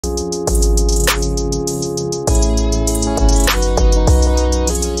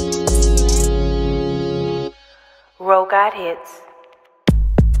God hits.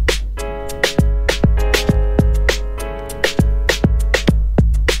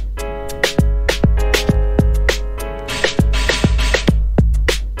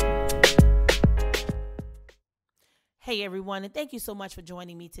 Hey everyone, and thank you so much for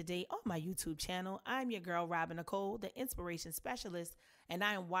joining me today on my YouTube channel. I'm your girl, Robin Nicole, the inspiration specialist, and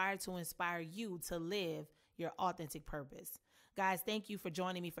I am wired to inspire you to live your authentic purpose. Guys, thank you for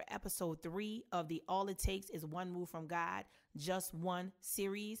joining me for episode 3 of the All It Takes is One Move from God, Just One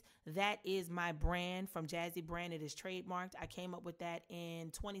series. That is my brand from Jazzy Brand. It is trademarked. I came up with that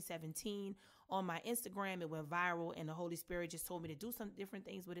in 2017 on my Instagram. It went viral, and the Holy Spirit just told me to do some different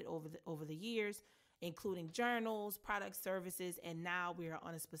things with it over the years, including journals, product services, and now we are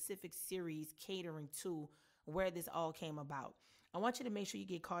on a specific series catering to where this all came about. I want you to make sure you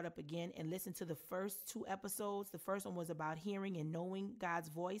get caught up again and listen to the first 2 episodes. The first one was about hearing and knowing God's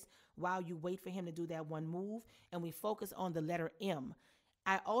voice while you wait for him to do that one move, and we focus on the letter M.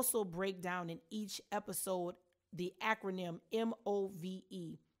 I also break down in each episode the acronym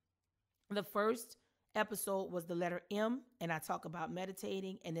MOVE. The first episode was the letter M, and I talk about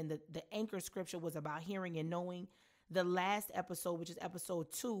meditating, and then the anchor scripture was about hearing and knowing. The last episode, which is episode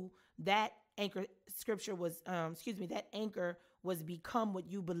 2, that anchor scripture was, that anchor was become what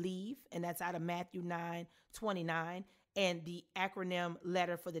you believe, and that's out of Matthew 9:29. And the acronym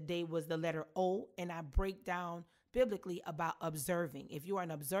letter for the day was the letter O, and I break down biblically about observing. If you are an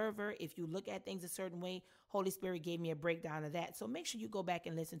observer, if you look at things a certain way, Holy Spirit gave me a breakdown of that. So make sure you go back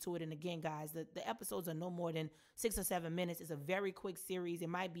and listen to it. And again, guys, the episodes are no more than 6 or 7 minutes. It's a very quick series. It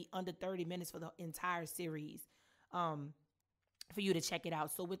might be under 30 minutes for the entire series for you to check it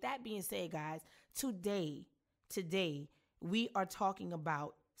out. So with that being said, guys, today, we are talking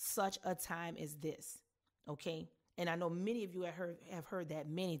about such a time as this, okay? And I know many of you have heard that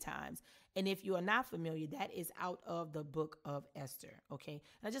many times. And if you are not familiar, that is out of the book of Esther, okay?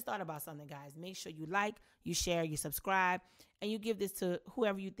 And I just thought about something, guys. Make sure you like, you share, you subscribe, and you give this to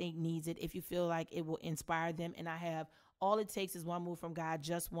whoever you think needs it if you feel like it will inspire them. And I have All It Takes is One Move from God,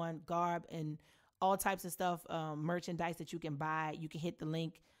 Just One, garb, and all types of stuff, merchandise that you can buy. You can hit the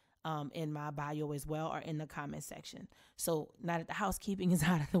link in my bio as well, or in the comment section. So now that the housekeeping is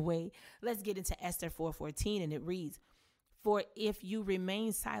out of the way, let's get into Esther 4:14, and it reads, "For if you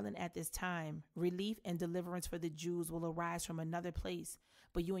remain silent at this time, relief and deliverance for the Jews will arise from another place,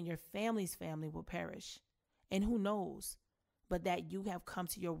 but you and your family's family will perish. And who knows but that you have come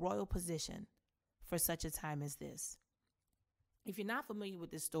to your royal position for such a time as this." If you're not familiar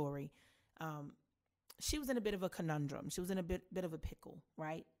with this story, she was in a bit of a conundrum. She was in a bit of a pickle,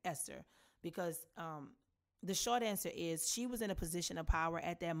 right, Esther? Because the short answer is she was in a position of power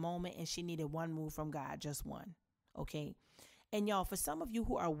at that moment, and she needed one move from God, just one, okay? And y'all, for some of you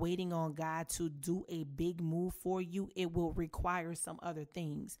who are waiting on God to do a big move for you, it will require some other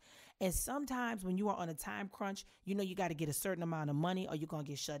things. And sometimes when you are on a time crunch, you know you got to get a certain amount of money, or you're going to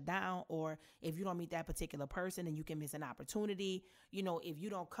get shut down. Or if you don't meet that particular person, then you can miss an opportunity. You know, if you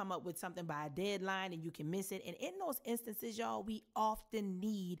don't come up with something by a deadline, and you can miss it. And in those instances, y'all, we often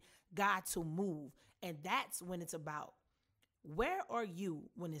need God to move. And that's when it's about, where are you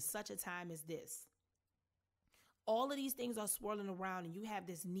when it's such a time as this? All of these things are swirling around, and you have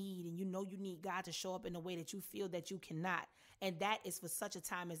this need, and you know you need God to show up in a way that you feel that you cannot. And that is for such a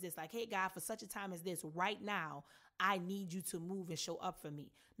time as this. Like, hey, God, for such a time as this, right now, I need you to move and show up for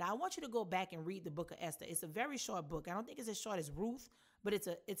me. Now, I want you to go back and read the book of Esther. It's a very short book. I don't think it's as short as Ruth, but it's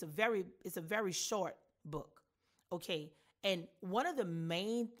a very short book. Okay. And one of the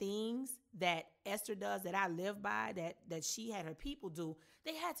main things that Esther does, that I live by, that she had her people do,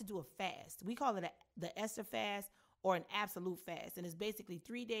 they had to do a fast. We call it the Esther fast, or an absolute fast. And it's basically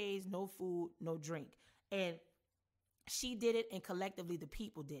 3 days, no food, no drink. And she did it, and collectively the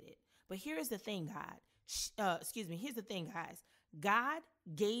people did it. But here's the thing, here's the thing, guys. God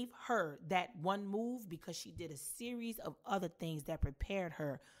gave her that one move because she did a series of other things that prepared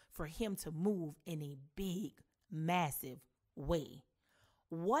her for him to move in a big, massive way.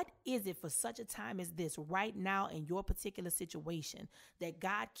 What is it for such a time as this right now in your particular situation that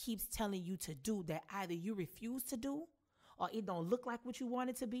God keeps telling you to do that either you refuse to do, or it don't look like what you want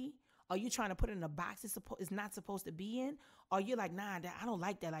it to be, or you trying to put it in a box it's not supposed to be in, or you're like, nah, I don't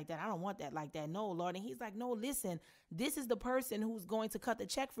like that like that. I don't want that like that. No, Lord. And he's like, no, listen, this is the person who's going to cut the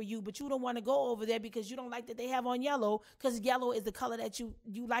check for you, but you don't want to go over there because you don't like that they have on yellow, because yellow is the color that you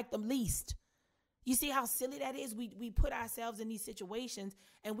like the least. You see how silly that is? We put ourselves in these situations,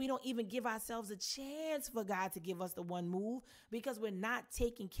 and we don't even give ourselves a chance for God to give us the one move because we're not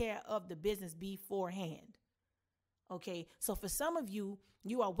taking care of the business beforehand. Okay, so for some of you,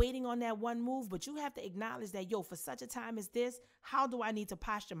 you are waiting on that one move, but you have to acknowledge that, for such a time as this, how do I need to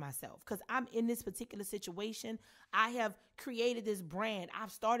posture myself? Because I'm in this particular situation. I have created this brand.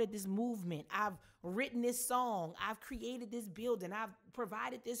 I've started this movement. I've written this song. I've created this building. I've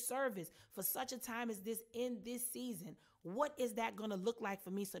provided this service for such a time as this in this season. What is that going to look like for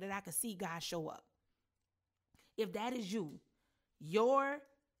me so that I can see God show up? If that is you,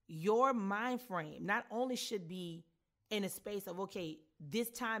 your mind frame not only should be in a space of, okay, this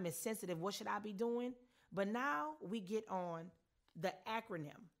time is sensitive, what should I be doing? But now we get on the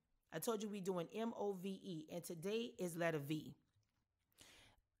acronym. I told you we're doing MOVE, and today is letter V.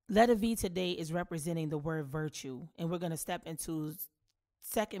 Letter V today is representing the word virtue, and we're going to step into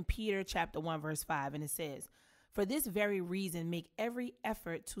 2 Peter chapter 1, verse 5, and it says, "For this very reason, make every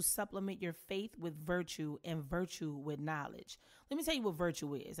effort to supplement your faith with virtue and virtue with knowledge." Let me tell you what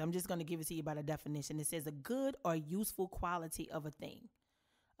virtue is. I'm just going to give it to you by the definition. It says a good or useful quality of a thing.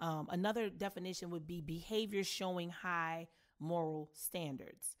 Another definition would be behavior showing high moral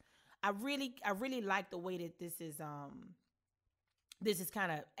standards. I really like the way that this is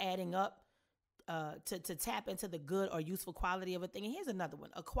kind of adding up to tap into the good or useful quality of a thing. And here's another one: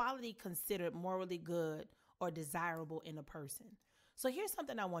 a quality considered morally good or desirable in a person. So here's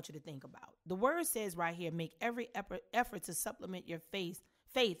something I want you to think about. The word says right here, make every effort to supplement your faith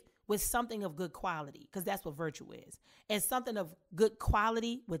with something of good quality, because that's what virtue is, and something of good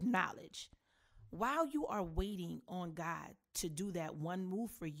quality with knowledge. While you are waiting on God to do that one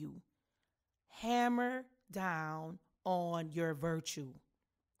move for you, hammer down on your virtue,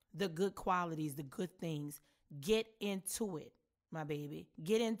 the good qualities, the good things. Get into it, my baby.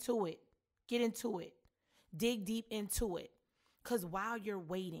 Get into it. Get into it. Dig deep into it. Because while you're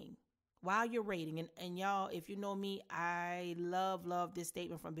waiting, and y'all, if you know me, I love this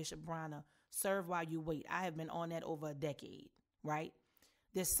statement from Bishop Bronner, serve while you wait. I have been on that over a decade, right?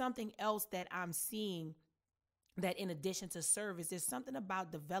 There's something else that I'm seeing, that in addition to service, there's something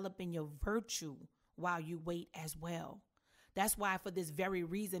about developing your virtue while you wait as well. That's why, for this very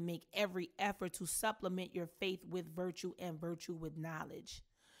reason, make every effort to supplement your faith with virtue and virtue with knowledge.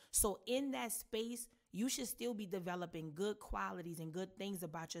 So in that space, you should still be developing good qualities and good things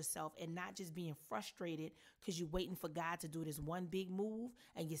about yourself, and not just being frustrated because you're waiting for God to do this one big move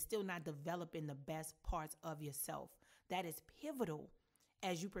and you're still not developing the best parts of yourself. That is pivotal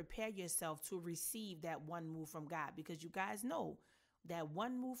as you prepare yourself to receive that one move from God, because you guys know that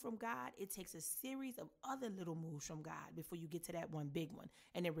one move from God, it takes a series of other little moves from God before you get to that one big one,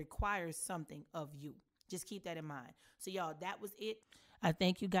 and it requires something of you. Just keep that in mind. So y'all, that was it. I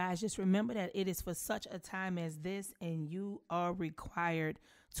thank you guys. Just remember that it is for such a time as this, and you are required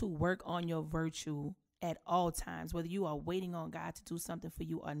to work on your virtue at all times, whether you are waiting on God to do something for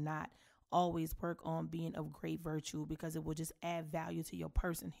you or not. Always work on being of great virtue, because it will just add value to your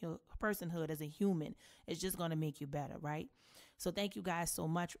personhood as a human. It's just going to make you better, right? So thank you guys so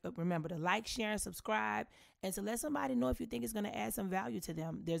much. Remember to like, share, and subscribe, and to let somebody know if you think it's going to add some value to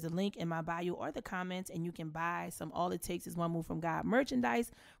them. There's a link in my bio or the comments, and you can buy some All It Takes Is One Move from God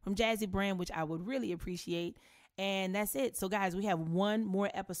merchandise from Jazzy Brand, which I would really appreciate. And that's it. So guys, we have one more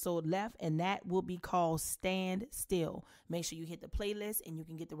episode left, and that will be called Stand Still. Make sure you hit the playlist, and you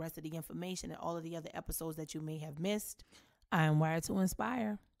can get the rest of the information and all of the other episodes that you may have missed. I am wired to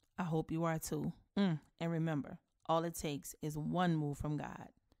inspire. I hope you are too. And remember, all it takes is one move from God.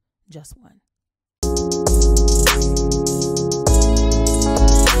 Just one.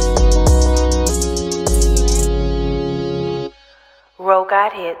 Roll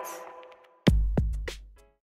God Hits.